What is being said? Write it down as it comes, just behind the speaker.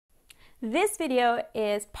This video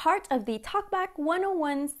is part of the TalkBack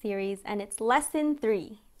 101 series and it's lesson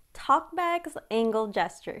 3, TalkBack's angle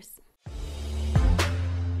gestures.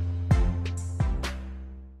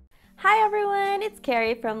 Hi everyone, it's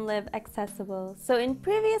Carrie from Live Accessible. So in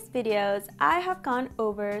previous videos, I have gone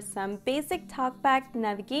over some basic TalkBack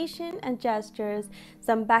navigation and gestures,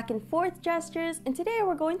 some back and forth gestures, and today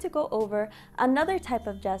we're going to go over another type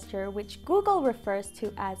of gesture which Google refers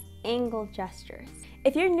to as angle gestures.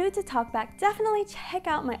 If you're new to TalkBack, definitely check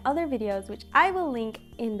out my other videos, which I will link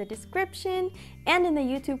in the description and in the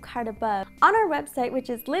YouTube card above. On our website, which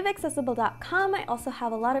is liveaccessible.com, I also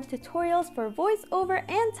have a lot of tutorials for voiceover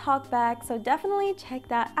and TalkBack, so definitely check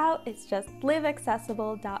that out. It's just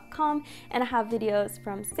liveaccessible.com, and I have videos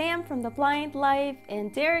from Sam from The Blind Life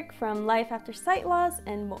and Derek from Life After Sight Loss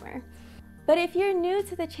and more. But if you're new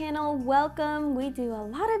to the channel, welcome. We do a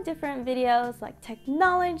lot of different videos like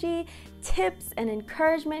technology, tips, and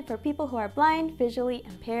encouragement for people who are blind, visually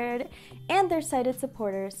impaired, and their sighted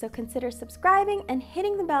supporters. So consider subscribing and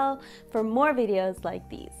hitting the bell for more videos like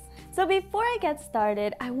these. So before I get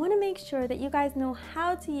started, I want to make sure that you guys know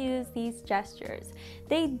how to use these gestures.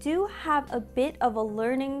 They do have a bit of a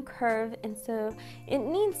learning curve, and so it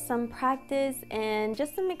needs some practice and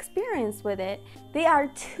just some experience with it. They are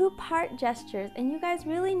two-part gestures, and you guys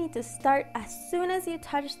really need to start as soon as you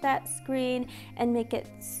touch that screen and make it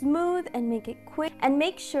smooth and make it quick, and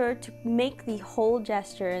make sure to make the whole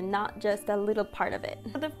gesture and not just a little part of it.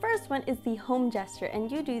 So the first one is the home gesture,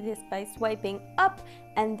 and you do this by swiping up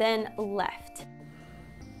and then left.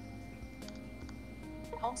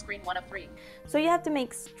 Home screen 1 of 3. So you have to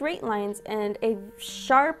make straight lines and a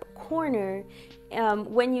sharp corner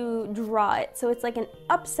when you draw it. So it's like an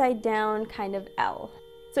upside down kind of L.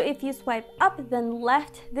 So if you swipe up then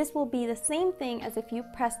left, this will be the same thing as if you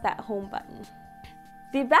press that home button.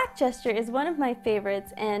 The back gesture is one of my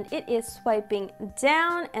favorites, and it is swiping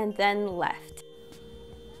down and then left.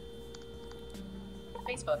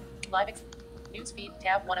 Facebook, Newsfeed,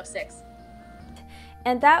 tab 1 of 6.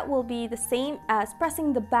 And that will be the same as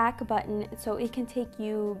pressing the back button, so it can take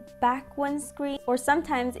you back one screen, or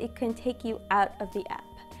sometimes it can take you out of the app.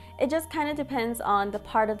 It just kind of depends on the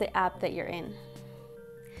part of the app that you're in.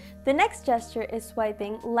 The next gesture is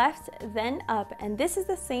swiping left then up, and this is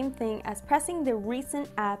the same thing as pressing the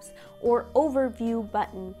recent apps or overview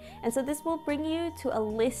button. And so this will bring you to a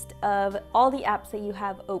list of all the apps that you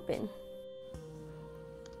have open.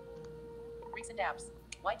 Recent apps,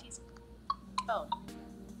 YT's phone,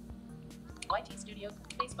 YT Studio,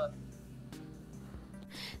 Facebook.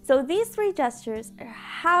 So these three gestures are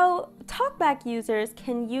how TalkBack users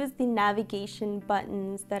can use the navigation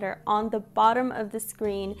buttons that are on the bottom of the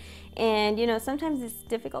screen. And you know, sometimes it's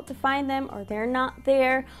difficult to find them, or they're not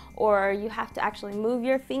there, or you have to actually move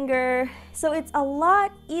your finger. So it's a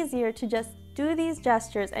lot easier to just do these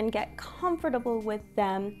gestures and get comfortable with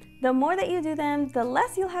them. The more that you do them, the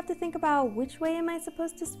less you'll have to think about which way am I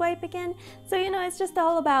supposed to swipe again. So you know, it's just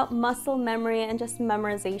all about muscle memory and just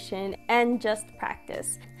memorization and just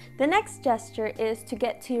practice. The next gesture is to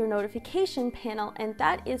get to your notification panel, and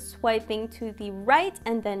that is swiping to the right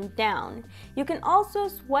and then down. You can also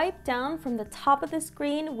swipe down from the top of the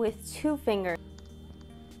screen with 2 fingers.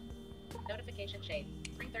 Notification shade,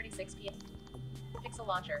 3:36 p.m. Pixel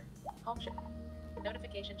launcher, home shade.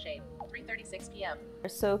 Notification shade, 3:36 p.m.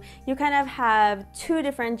 So you kind of have 2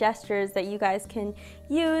 different gestures that you guys can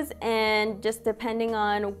use, and just depending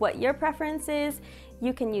on what your preference is,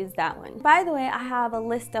 you can use that one. By the way, I have a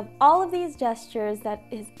list of all of these gestures that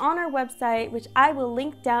is on our website, which I will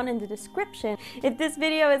link down in the description. If this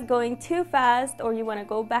video is going too fast or you want to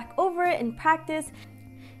go back over it and practice,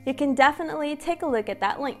 you can definitely take a look at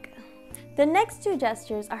that link. The next 2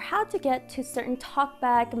 gestures are how to get to certain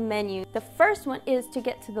TalkBack menus. The first one is to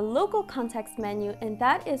get to the local context menu, and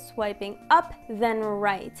that is swiping up then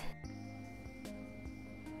right.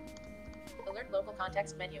 Alert local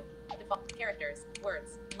context menu. Default characters,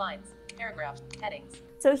 words, lines, paragraphs, headings.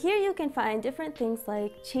 So here you can find different things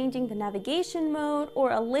like changing the navigation mode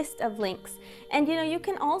or a list of links. And you know, you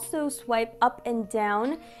can also swipe up and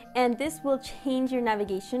down, and this will change your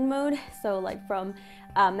navigation mode. So like from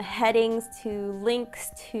headings to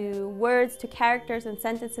links to words to characters and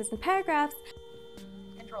sentences and paragraphs.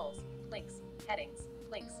 Controls, links, headings,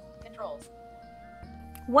 links, controls.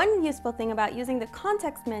 One useful thing about using the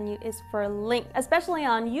context menu is for links, especially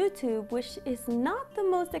on YouTube, which is not the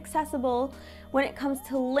most accessible when it comes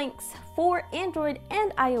to links for Android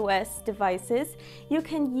and iOS devices, you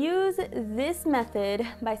can use this method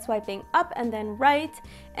by swiping up and then right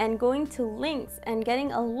and going to links and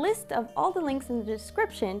getting a list of all the links in the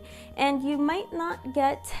description. And you might not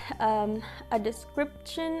get a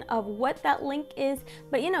description of what that link is,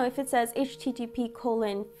 but you know, if it says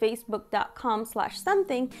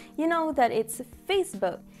http:/facebook.com/something, you know that it's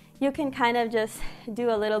Facebook. You can kind of just do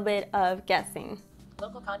a little bit of guessing.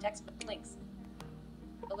 Local context links.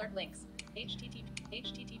 Alert links.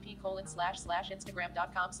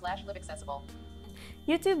 http://instagram.com/liveaccessible.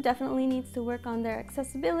 YouTube definitely needs to work on their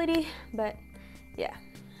accessibility, but yeah.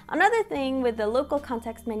 Another thing with the local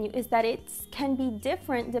context menu is that it can be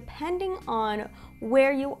different depending on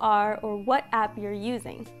where you are or what app you're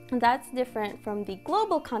using. That's different from the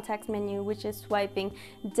global context menu, which is swiping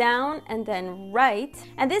down and then right.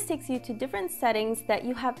 And this takes you to different settings that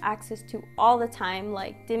you have access to all the time,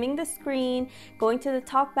 like dimming the screen, going to the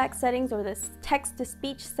TalkBack settings or the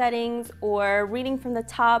text-to-speech settings, or reading from the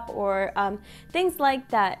top, or things like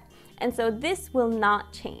that. And so this will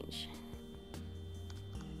not change.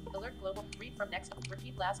 Alert global. Read from next.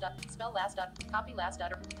 Repeat last. Spell last. Copy last.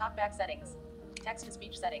 TalkBack settings. Text to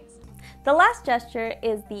speech settings. The last gesture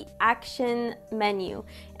is the action menu.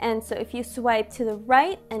 And so if you swipe to the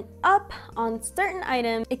right and up on certain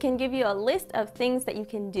items, it can give you a list of things that you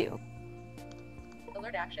can do.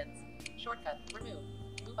 Alert actions. Shortcut. Remove.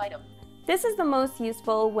 Move item. This is the most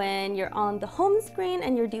useful when you're on the home screen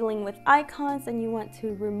and you're dealing with icons and you want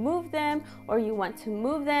to remove them or you want to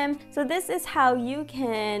move them. So this is how you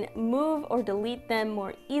can move or delete them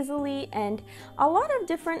more easily. And a lot of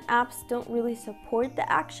different apps don't really support the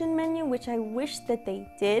action menu, which I wish that they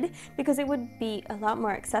did, because it would be a lot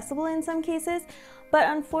more accessible in some cases. But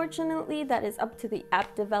unfortunately, that is up to the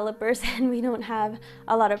app developers and we don't have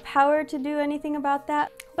a lot of power to do anything about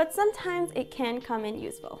that. But sometimes it can come in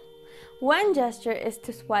useful. One gesture is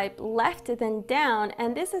to swipe left then down,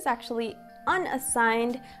 and this is actually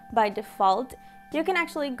unassigned by default. You can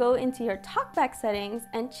actually go into your TalkBack settings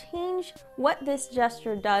and change what this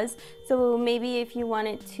gesture does. So maybe if you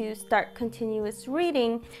wanted to start continuous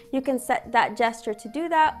reading, you can set that gesture to do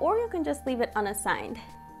that, or you can just leave it unassigned.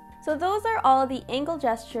 So those are all the angle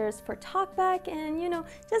gestures for TalkBack, and you know,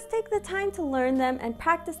 just take the time to learn them and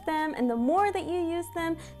practice them, and the more that you use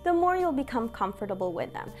them, the more you'll become comfortable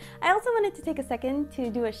with them. I also wanted to take a second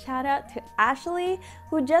to do a shout out to Ashley,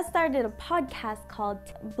 who just started a podcast called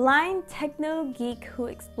Blind Techno Geek Who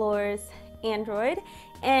Explores Android,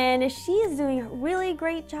 and she is doing a really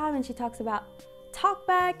great job, and she talks about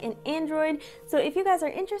TalkBack and Android. So if you guys are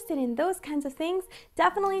interested in those kinds of things,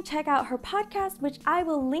 definitely check out her podcast, which I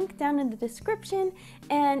will link down in the description.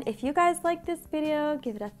 And if you guys like this video,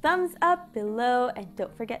 give it a thumbs up below, and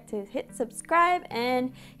don't forget to hit subscribe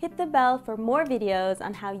and hit the bell for more videos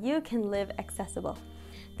on how you can live accessible.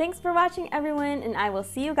 Thanks for watching, everyone, and I will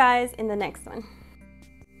see you guys in the next one.